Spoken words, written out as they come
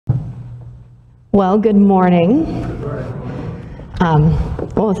Well, good morning.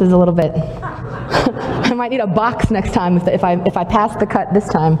 Well, this is a little bit, I might need a box next time if I pass the cut this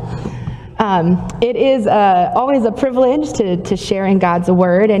time. It is always a privilege to share in God's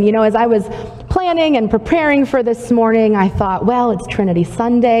Word. And, as I was planning and preparing for this morning, I thought, well, it's Trinity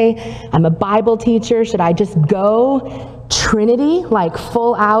Sunday. I'm a Bible teacher. Should I just go Trinity, like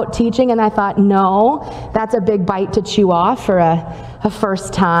full out teaching? And I thought, no, that's a big bite to chew off for a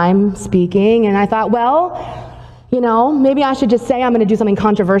first time speaking. And I thought, well, maybe I should just say I'm going to do something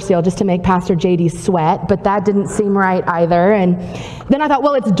controversial just to make Pastor JD sweat, but that didn't seem right either. And then I thought,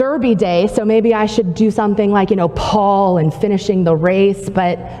 well, it's Derby Day, so maybe I should do something like, Paul and finishing the race,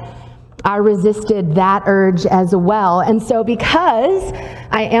 but I resisted that urge as well. And so because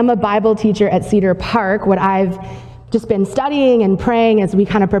I am a Bible teacher at Cedar Park, what I've just been studying and praying as we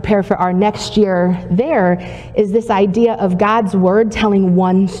kind of prepare for our next year there is this idea of God's Word telling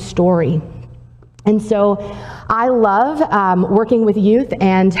one story. And so I love working with youth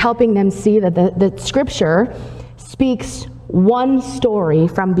and helping them see that the Scripture speaks one story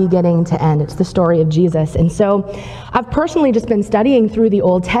from beginning to end. It's the story of Jesus. And so I've personally just been studying through the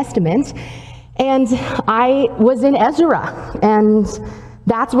Old Testament, and I was in Ezra, and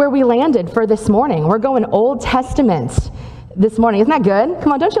that's where we landed for this morning. We're going Old Testament this morning. Isn't that good?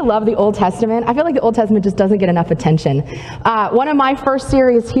 Come on, don't you love the Old Testament? I feel like the Old Testament just doesn't get enough attention. One of my first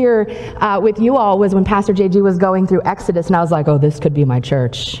series here with you all was when Pastor JG was going through Exodus, and I was like, oh, this could be my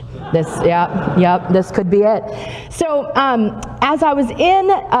church. This could be it. So as I was in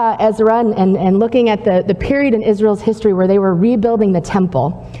Ezra and looking at the period in Israel's history where they were rebuilding the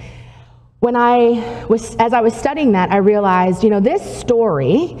temple, as I was studying that, I realized, this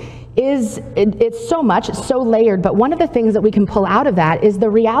story it's so layered, but one of the things that we can pull out of that is the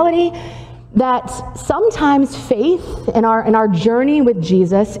reality that sometimes faith in our journey with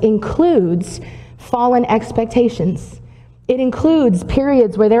Jesus includes fallen expectations. It includes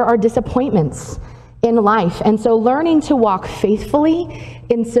periods where there are disappointments in life. And so learning to walk faithfully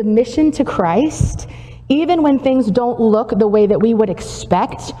in submission to Christ, even when things don't look the way that we would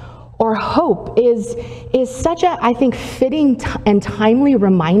expect or hope, is such a, I think, fitting and timely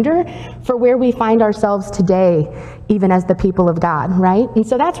reminder for where we find ourselves today, even as the people of God, right? And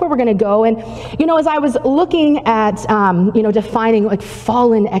so that's where we're going to go. And, as I was looking at, defining like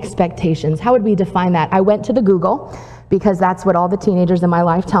fallen expectations, how would we define that? I went to the Google, because that's what all the teenagers in my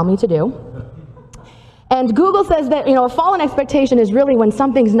life tell me to do. And Google says that, a fallen expectation is really when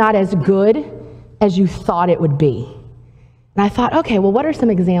something's not as good as you thought it would be. And I thought, okay, well, what are some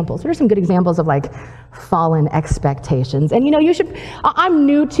examples? What are some good examples of like fallen expectations? And I'm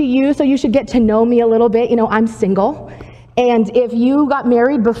new to you, so you should get to know me a little bit. I'm single. And if you got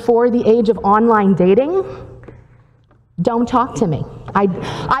married before the age of online dating, don't talk to me.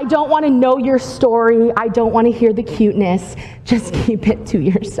 I don't want to know your story. I don't want to hear the cuteness. Just keep it to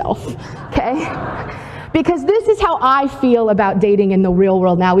yourself, okay? Because this is how I feel about dating in the real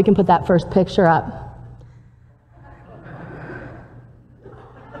world now. We can put that first picture up.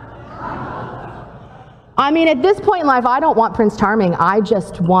 I mean, at this point in life, I don't want Prince Charming. I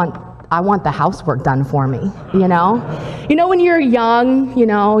want the housework done for me, when you're young,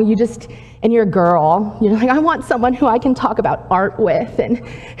 and you're a girl, you're like, I want someone who I can talk about art with and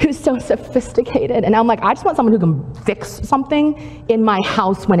who's so sophisticated. And I'm like, I just want someone who can fix something in my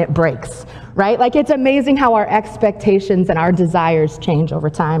house when it breaks, right? Like, it's amazing how our expectations and our desires change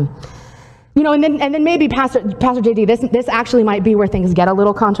over time. And then maybe Pastor JD, this actually might be where things get a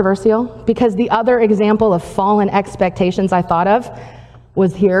little controversial, because the other example of fallen expectations I thought of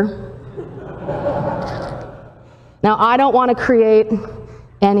was here. Now, I don't want to create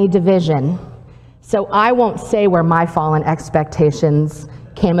any division, so I won't say where my fallen expectations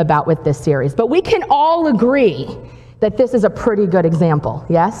came about with this series, but we can all agree that this is a pretty good example,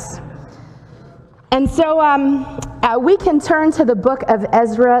 yes? And so we can turn to the book of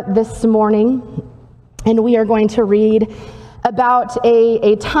Ezra this morning, and we are going to read about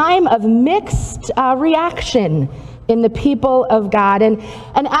a time of mixed reaction in the people of God. And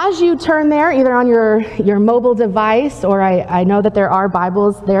as you turn there, either on your mobile device, or I know that there are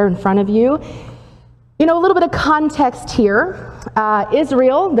Bibles there in front of you, a little bit of context here.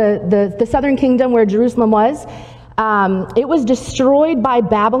 Israel, the southern kingdom where Jerusalem was, it was destroyed by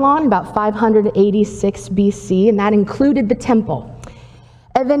Babylon about 586 BC, and that included the temple.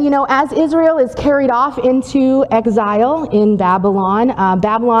 And then, as Israel is carried off into exile in Babylon,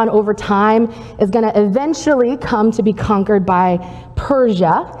 Babylon over time is going to eventually come to be conquered by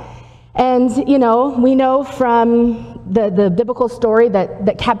Persia. And, we know from the biblical story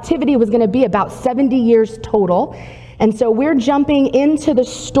that captivity was going to be about 70 years total. And so we're jumping into the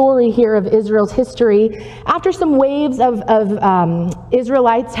story here of Israel's history. After some waves of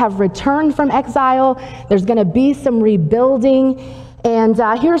Israelites have returned from exile, there's going to be some rebuilding. And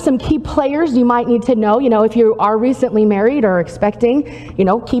here are some key players you might need to know. If you are recently married or expecting,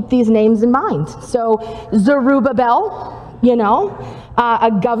 keep these names in mind. So Zerubbabel,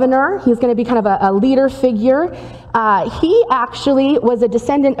 a governor. He's going to be kind of a leader figure. He actually was a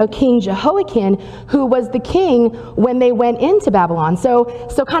descendant of King Jehoiakim, who was the king when they went into Babylon. So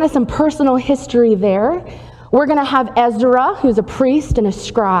kind of some personal history there. We're going to have Ezra, who's a priest and a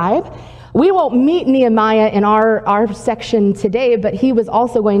scribe. We won't meet Nehemiah in our section today, but he was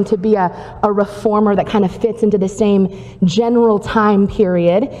also going to be a reformer that kind of fits into the same general time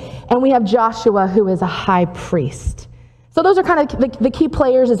period. And we have Joshua, who is a high priest. So those are kind of the key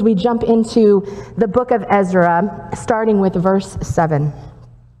players as we jump into the book of Ezra, starting with verse 7.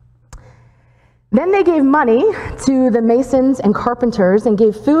 Then they gave money to the masons and carpenters and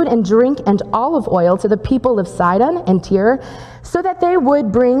gave food and drink and olive oil to the people of Sidon and Tyre, so that they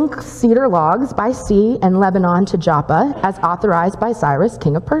would bring cedar logs by sea and Lebanon to Joppa, as authorized by Cyrus,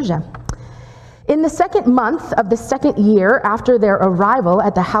 king of Persia. In the 2nd month of the 2nd year after their arrival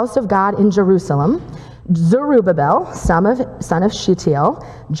at the house of God in Jerusalem, Zerubbabel, son of Shealtiel,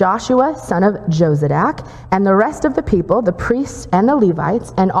 Joshua, son of Jozadak, and the rest of the people, the priests and the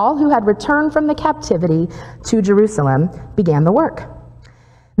Levites, and all who had returned from the captivity to Jerusalem, began the work.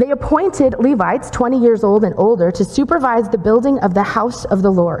 They appointed Levites 20 years old and older to supervise the building of the house of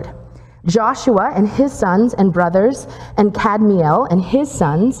the Lord. Joshua and his sons and brothers, and Kadmiel and his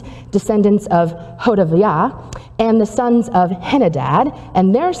sons, descendants of Hodaviah, and the sons of Henadad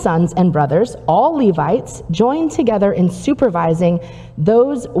and their sons and brothers, all Levites, joined together in supervising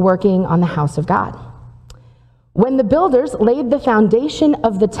those working on the house of God. When the builders laid the foundation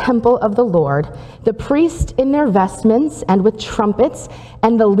of the temple of the Lord, the priests in their vestments and with trumpets,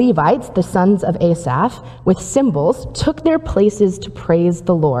 and the Levites, the sons of Asaph, with cymbals, took their places to praise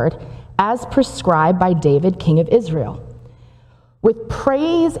the Lord, as prescribed by David, king of Israel. With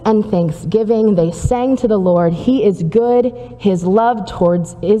praise and thanksgiving, they sang to the Lord, "He is good, his love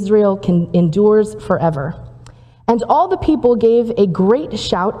towards Israel endures forever." And all the people gave a great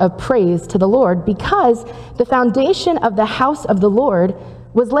shout of praise to the Lord, because the foundation of the house of the Lord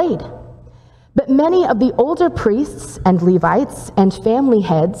was laid. But many of the older priests and Levites and family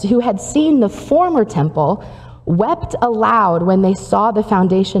heads who had seen the former temple wept aloud when they saw the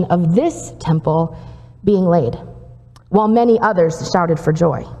foundation of this temple being laid, while many others shouted for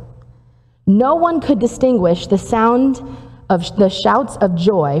joy. No one could distinguish the sound of the shouts of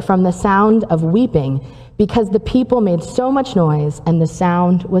joy from the sound of weeping, because the people made so much noise and the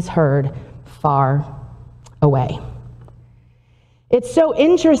sound was heard far away. It's so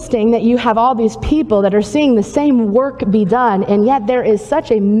interesting that you have all these people that are seeing the same work be done, and yet there is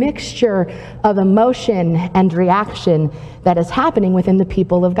such a mixture of emotion and reaction that is happening within the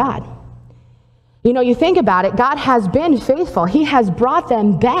people of God. You think about it, God has been faithful. He has brought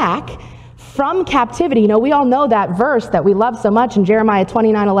them back from captivity. We all know that verse that we love so much in Jeremiah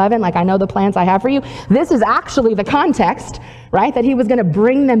 29:11, like, I know the plans I have for you. This is actually the context, right? That he was going to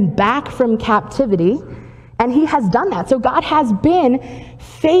bring them back from captivity, and he has done that. So God has been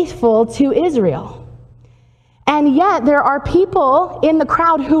faithful to Israel. And yet there are people in the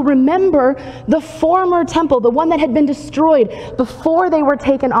crowd who remember the former temple, the one that had been destroyed before they were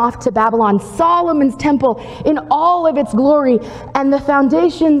taken off to Babylon, Solomon's temple in all of its glory. And the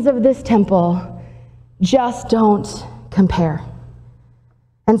foundations of this temple just don't compare.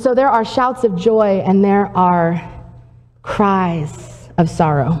 And so there are shouts of joy and there are cries of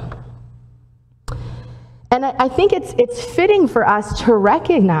sorrow. And I think it's fitting for us to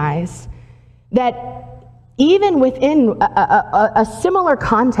recognize that even within a similar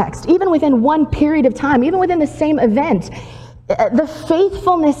context, even within one period of time, even within the same event, the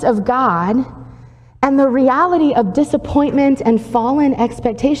faithfulness of God and the reality of disappointment and fallen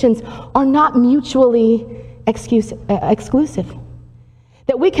expectations are not mutually exclusive.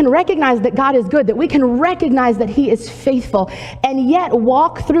 That we can recognize that God is good, that we can recognize that he is faithful, and yet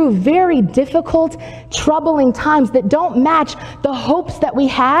walk through very difficult, troubling times that don't match the hopes that we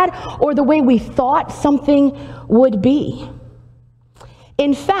had or the way we thought something would be.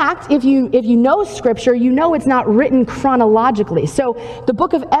 In fact, if you know Scripture, you know it's not written chronologically. So the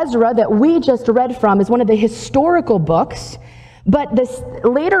book of Ezra that we just read from is one of the historical books, but this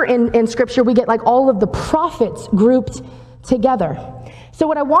later in Scripture we get like all of the prophets grouped together. So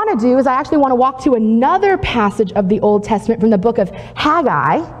what I want to do is I actually want to walk to another passage of the Old Testament from the book of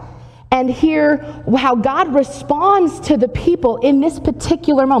Haggai and hear how God responds to the people in this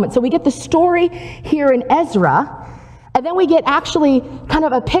particular moment. So we get the story here in Ezra, And then we get actually kind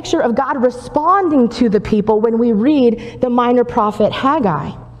of a picture of God responding to the people when we read the minor prophet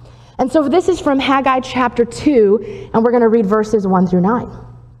Haggai. And so this is from Haggai chapter 2, and we're going to read verses 1 through 9.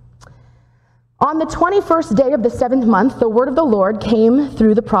 On the 21st day of the 7th month, the word of the Lord came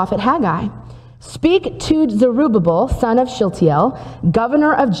through the prophet Haggai. Speak to Zerubbabel, son of Shealtiel,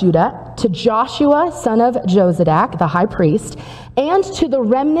 governor of Judah, to Joshua, son of Jozadak, the high priest, and to the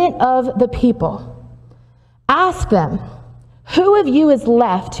remnant of the people. Ask them, who of you is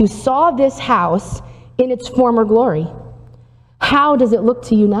left who saw this house in its former glory? How does it look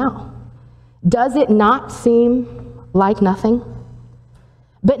to you now? Does it not seem like nothing?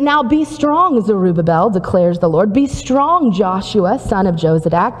 But now be strong, Zerubbabel, declares the Lord. Be strong, Joshua, son of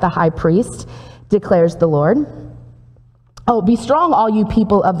Jozadak, the high priest, declares the Lord. Oh, be strong, all you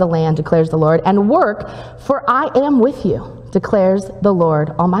people of the land, declares the Lord, and work, for I am with you, declares the Lord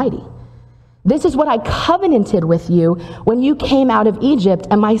Almighty. This is what I covenanted with you when you came out of Egypt,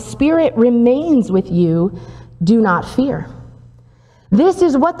 and my spirit remains with you. Do not fear. This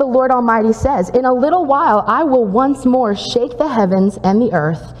is what the Lord Almighty says. In a little while, I will once more shake the heavens and the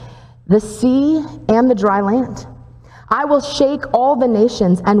earth, the sea and the dry land. I will shake all the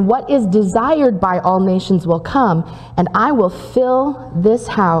nations, and what is desired by all nations will come, and I will fill this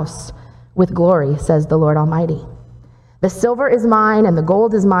house with glory, says the Lord Almighty. The silver is mine, and the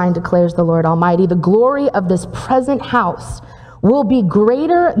gold is mine, declares the Lord Almighty. The glory of this present house will be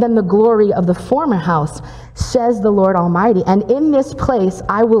greater than the glory of the former house, says the Lord Almighty. And in this place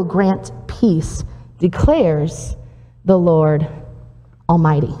I will grant peace, declares the Lord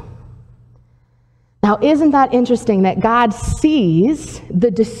Almighty. Now, isn't that interesting that God sees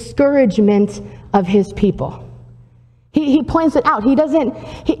the discouragement of his people? He points it out. He doesn't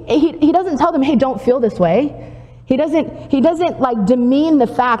tell them, hey, don't feel this way. He doesn't like demean the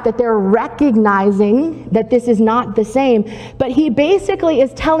fact that they're recognizing that this is not the same, but he basically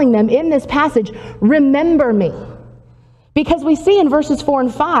is telling them in this passage, remember me. Because we see in verses 4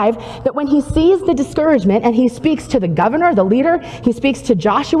 and 5 that when he sees the discouragement and he speaks to the governor, the leader, he speaks to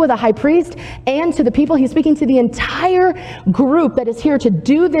Joshua, the high priest, and to the people, he's speaking to the entire group that is here to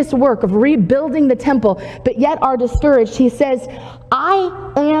do this work of rebuilding the temple, but yet are discouraged. He says,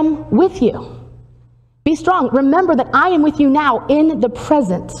 I am with you. Be strong. Remember that I am with you now in the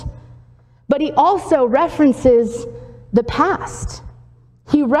present. But he also references the past.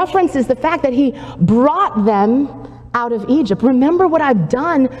 He references the fact that he brought them out of Egypt. Remember what I've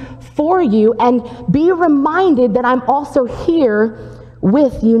done for you, and be reminded that I'm also here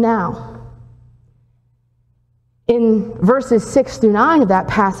with you now. In verses 6 through 9 of that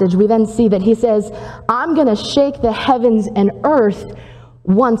passage, we then see that he says, I'm going to shake the heavens and earth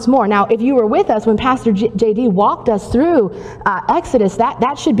once more. Now, if you were with us when Pastor JD walked us through Exodus,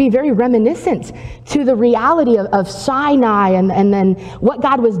 that should be very reminiscent to the reality of Sinai and then what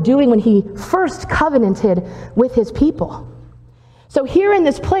God was doing when he first covenanted with his people. So here in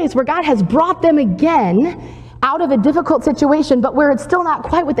this place where God has brought them again out of a difficult situation, but where it's still not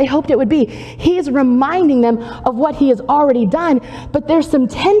quite what they hoped it would be, he's reminding them of what he has already done. But there's some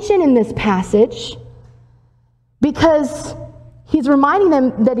tension in this passage because he's reminding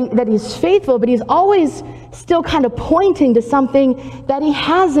them that he's faithful, but he's always still kind of pointing to something that he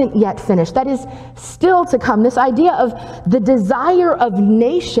hasn't yet finished, that is still to come. This idea of the desire of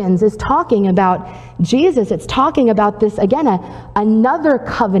nations is talking about Jesus. It's talking about this, again, another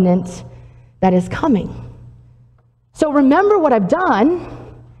covenant that is coming. So remember what I've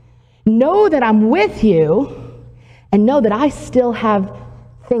done, know that I'm with you, and know that I still have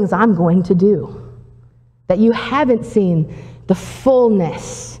things I'm going to do, that you haven't seen the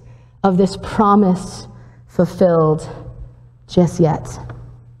fullness of this promise fulfilled just yet.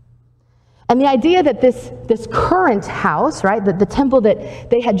 And the idea that this current house, right, the temple that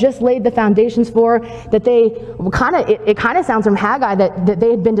they had just laid the foundations for, that it kind of sounds from Haggai that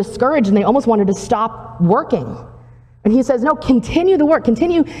they had been discouraged and they almost wanted to stop working. And he says, no, continue the work,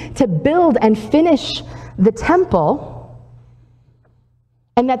 continue to build and finish the temple.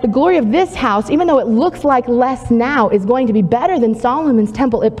 And that the glory of this house, even though it looks like less now, is going to be better than Solomon's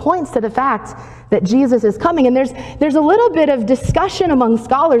temple. It points to the fact that Jesus is coming. And there's a little bit of discussion among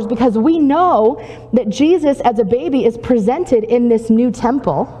scholars because we know that Jesus as a baby is presented in this new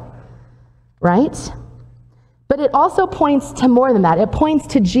temple, right? But it also points to more than that. It points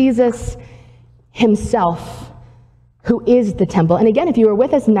to Jesus himself, who is the temple. And again, if you were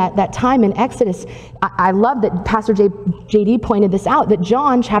with us in that time in Exodus, I love that Pastor JD pointed this out, that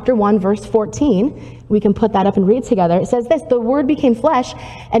John chapter 1, verse 14, we can put that up and read together. It says this, the Word became flesh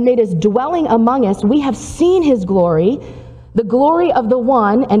and made his dwelling among us. We have seen his glory, the glory of the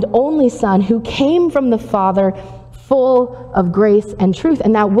one and only Son who came from the Father, full of grace and truth.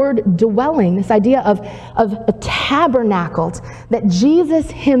 And that word dwelling, this idea of a tabernacled, that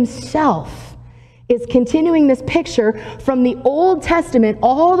Jesus himself is continuing this picture from the Old Testament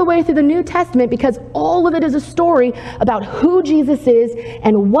all the way through the New Testament, because all of it is a story about who Jesus is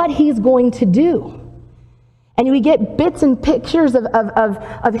and what he's going to do. And we get bits and pictures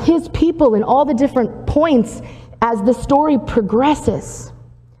of his people in all the different points as the story progresses.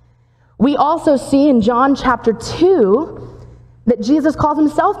 We also see in John chapter 2 that Jesus calls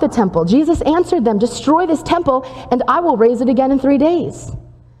himself the temple. Jesus answered them, "Destroy this temple, and I will raise it again in 3 days."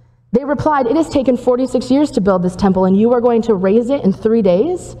 They replied, "It has taken 46 years to build this temple, and you are going to raise it in 3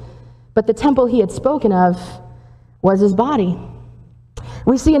 days?" But the temple he had spoken of was his body.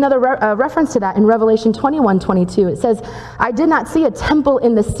 We see another reference to that in Revelation 21:22. It says, "I did not see a temple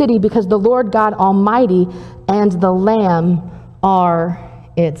in the city, because the Lord God Almighty and the Lamb are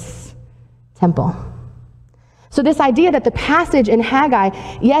its temple." So this idea that the passage in Haggai,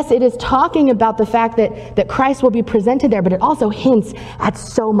 yes, it is talking about the fact that Christ will be presented there, but it also hints at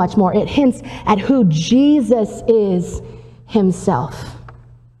so much more. It hints at who Jesus is himself.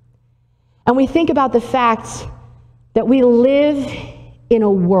 And we think about the fact that we live in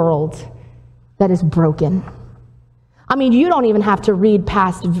a world that is broken. I mean, you don't even have to read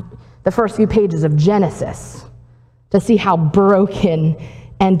past the first few pages of Genesis to see how broken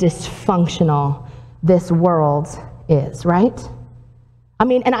and dysfunctional this world is, right? I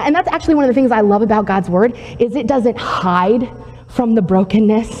mean, and that's actually one of the things I love about God's word, is it doesn't hide from the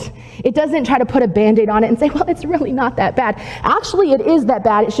brokenness. It doesn't try to put a Band-Aid on it and say, well, it's really not that bad. Actually, it is that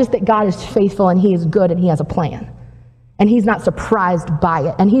bad. It's just that God is faithful and he is good and he has a plan. And he's not surprised by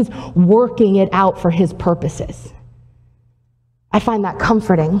it. And he's working it out for his purposes. I find that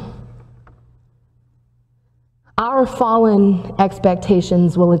comforting. Our fallen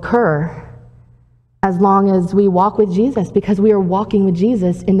expectations will occur as long as we walk with Jesus, because we are walking with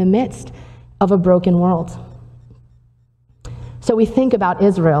Jesus in the midst of a broken world. So we think about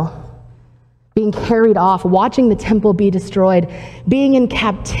Israel being carried off, watching the temple be destroyed, being in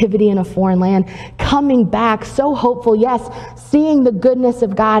captivity in a foreign land, coming back so hopeful, yes, seeing the goodness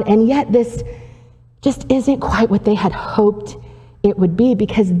of God, and yet this just isn't quite what they had hoped it would be,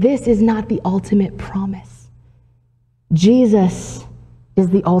 because this is not the ultimate promise. Jesus is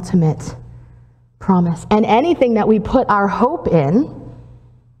the ultimate promise. And anything that we put our hope in,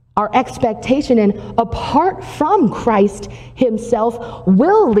 our expectation in, apart from Christ himself,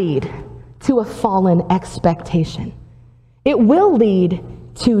 will lead to a fallen expectation. It will lead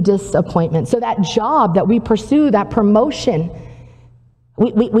to disappointment. So that job that we pursue, that promotion,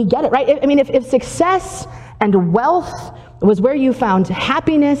 we get it, right? I mean, if success and wealth was where you found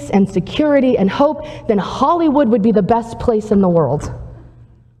happiness and security and hope, then Hollywood would be the best place in the world.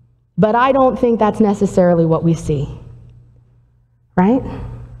 But I don't think that's necessarily what we see, right?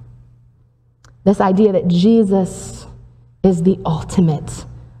 This idea that Jesus is the ultimate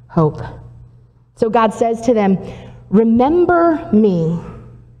hope. So God says to them, remember me,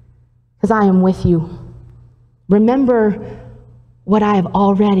 because I am with you. Remember what I have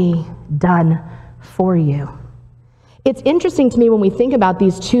already done for you. It's interesting to me when we think about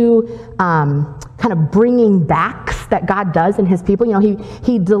these two kind of bringing backs that God does in his people. You know,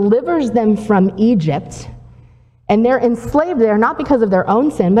 he delivers them from Egypt, and they're enslaved there, not because of their own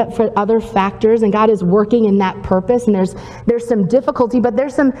sin, but for other factors, and God is working in that purpose, and there's some difficulty, but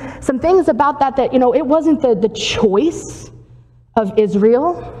there's some things about that, you know, it wasn't the choice of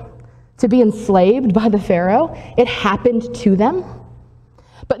Israel to be enslaved by the Pharaoh. It happened to them.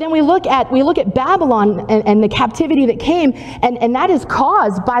 But then we look at Babylon and the captivity that came, and that is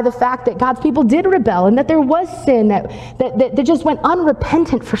caused by the fact that God's people did rebel, and that there was sin that just went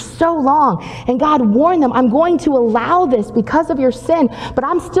unrepentant for so long. And God warned them, I'm going to allow this because of your sin, but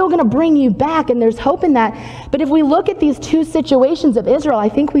I'm still going to bring you back, and there's hope in that. But if we look at these two situations of Israel, I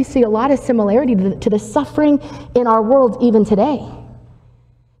think we see a lot of similarity to the suffering in our world even today.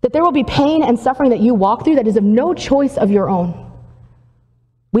 That there will be pain and suffering that you walk through that is of no choice of your own.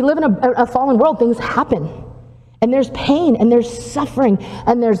 We live in a fallen world. Things happen. And there's pain, and there's suffering,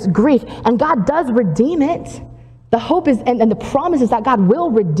 and there's grief. And God does redeem it. The hope is, and the promise is that God will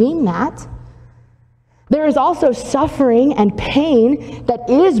redeem that. There is also suffering and pain that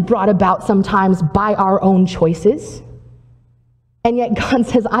is brought about sometimes by our own choices. And yet God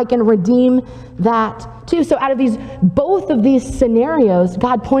says, I can redeem that too. So out of both of these scenarios,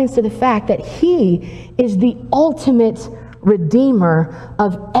 God points to the fact that he is the ultimate Redeemer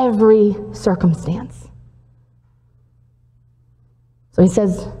of every circumstance. So he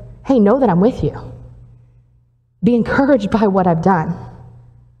says, hey, know that I'm with you. Be encouraged by what I've done.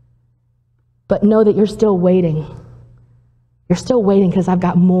 But know that you're still waiting You're still waiting because I've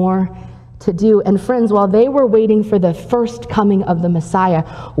got more to do. And friends, while they were waiting for the first coming of the Messiah,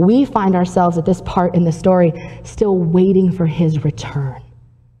 we find ourselves at this part in the story still waiting for his return.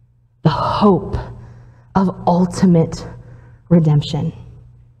 The hope of ultimate redemption.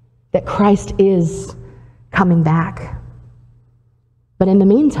 That Christ is coming back. But in the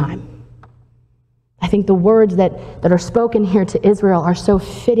meantime, I think the words that are spoken here to Israel are so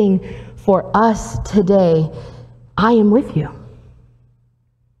fitting for us today. I am with you.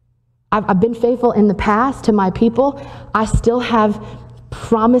 I've been faithful in the past to my people. I still have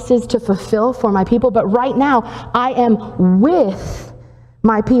promises to fulfill for my people. But right now, I am with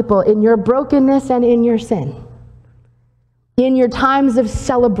my people in your brokenness and in your sin. In your times of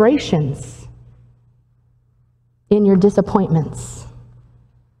celebrations. In your disappointments.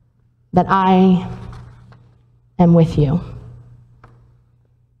 That I am with you.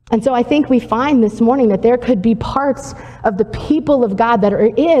 And so I think we find this morning that there could be parts of the people of God that are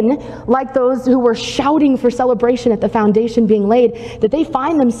in, like those who were shouting for celebration at the foundation being laid, that they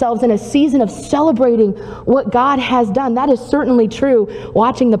find themselves in a season of celebrating what God has done. That is certainly true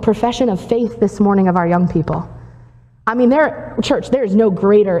watching the profession of faith this morning of our young people. I mean, church, there is no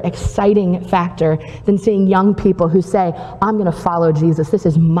greater exciting factor than seeing young people who say, I'm going to follow Jesus. This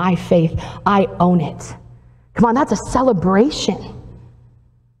is my faith. I own it. Come on, that's a celebration.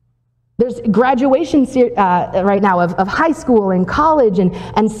 There's graduations right now of high school and college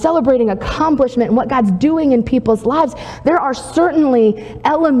and celebrating accomplishment and what God's doing in people's lives. There are certainly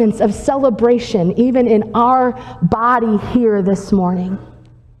elements of celebration even in our body here this morning.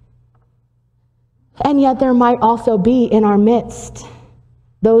 And yet there might also be in our midst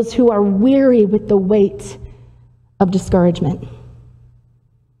those who are weary with the weight of discouragement.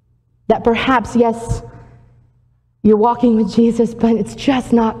 That perhaps, yes, you're walking with Jesus, but it's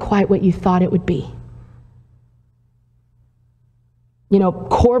just not quite what you thought it would be. You know,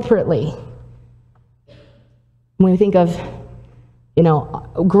 corporately, when we think of,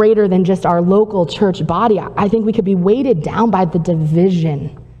 greater than just our local church body, I think we could be weighted down by the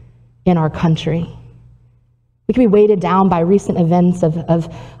division in our country. We could be weighted down by recent events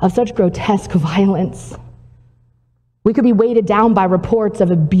of such grotesque violence. We could be weighted down by reports of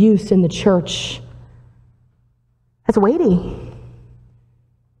abuse in the church. That's weighty.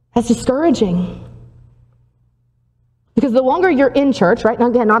 That's discouraging. Because the longer you're in church, right? Now,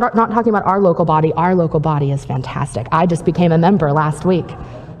 again, not talking about our local body. Our local body is fantastic. I just became a member last week.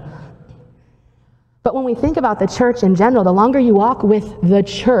 But when we think about the church in general, the longer you walk with the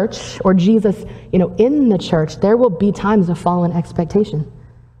church or Jesus, in the church, there will be times of fallen expectation.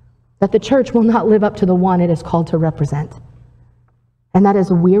 That the church will not live up to the one it is called to represent. And that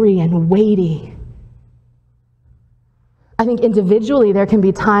is weary and weighty. I think individually there can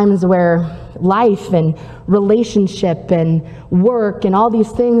be times where life and relationship and work and all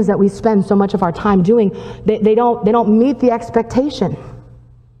these things that we spend so much of our time doing, they don't meet the expectation.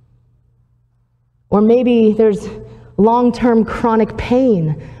 Or maybe there's long-term chronic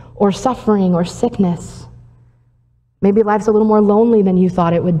pain or suffering or sickness. Maybe life's a little more lonely than you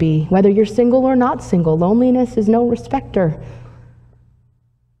thought it would be. Whether you're single or not single, loneliness is no respecter.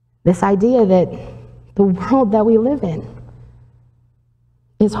 This idea that the world that we live in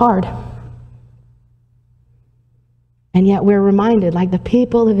is hard. And yet we're reminded, like the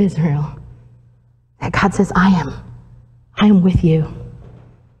people of Israel, that God says, I am with you.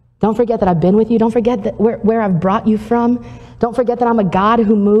 Don't forget that I've been with you. Don't forget that where I've brought you from. Don't forget that I'm a God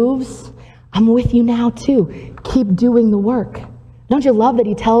who moves. I'm with you now too. Keep doing the work. Don't you love that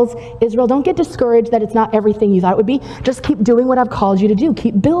he tells Israel, don't get discouraged that it's not everything you thought it would be. Just keep doing what I've called you to do.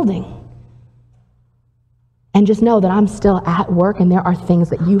 Keep building. And just know that I'm still at work and there are things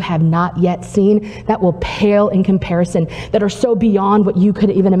that you have not yet seen that will pale in comparison, that are so beyond what you could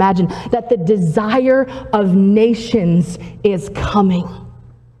even imagine, that the desire of nations is coming.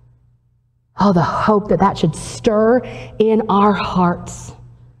 Oh, the hope that should stir in our hearts.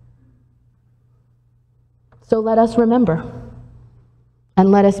 So let us remember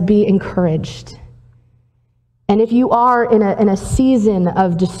and let us be encouraged. And if you are in a season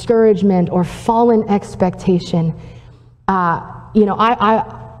of discouragement or fallen expectation, as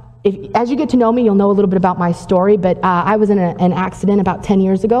you get to know me, you'll know a little bit about my story, but I was in an accident about 10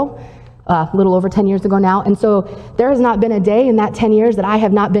 years ago, a little over 10 years ago now. And so there has not been a day in that 10 years that I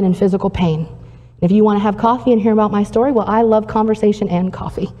have not been in physical pain. If you want to have coffee and hear about my story, well, I love conversation and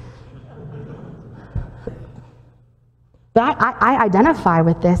coffee. But I identify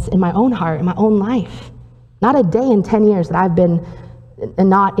with this in my own heart, in my own life. Not a day in 10 years that I've been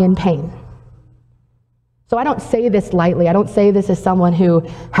not in pain. So I don't say this lightly. I don't say this as someone who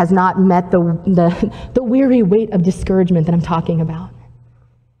has not met the weary weight of discouragement that I'm talking about.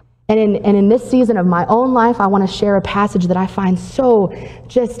 And in this season of my own life, I want to share a passage that I find so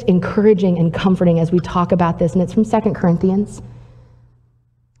just encouraging and comforting as we talk about this, and it's from 2 Corinthians.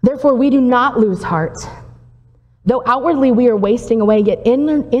 Therefore, we do not lose heart. Though outwardly we are wasting away, yet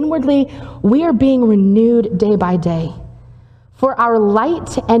inwardly we are being renewed day by day. For our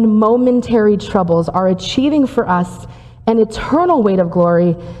light and momentary troubles are achieving for us an eternal weight of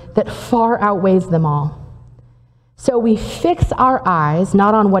glory that far outweighs them all. So we fix our eyes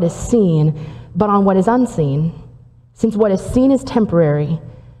not on what is seen, but on what is unseen, since what is seen is temporary,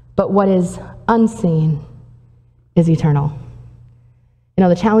 but what is unseen is eternal. You know,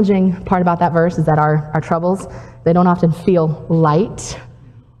 the challenging part about that verse is that our troubles, they don't often feel light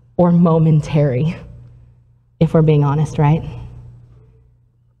or momentary, if we're being honest, right?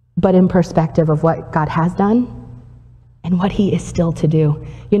 But in perspective of what God has done and what he is still to do.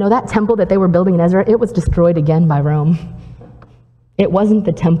 You know, that temple that they were building in Ezra, it was destroyed again by Rome. It wasn't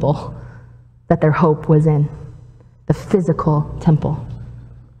the temple that their hope was in, the physical temple.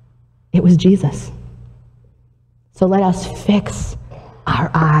 It was Jesus. So let us fix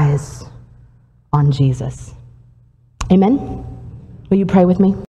our eyes on Jesus. Amen? Will you pray with me?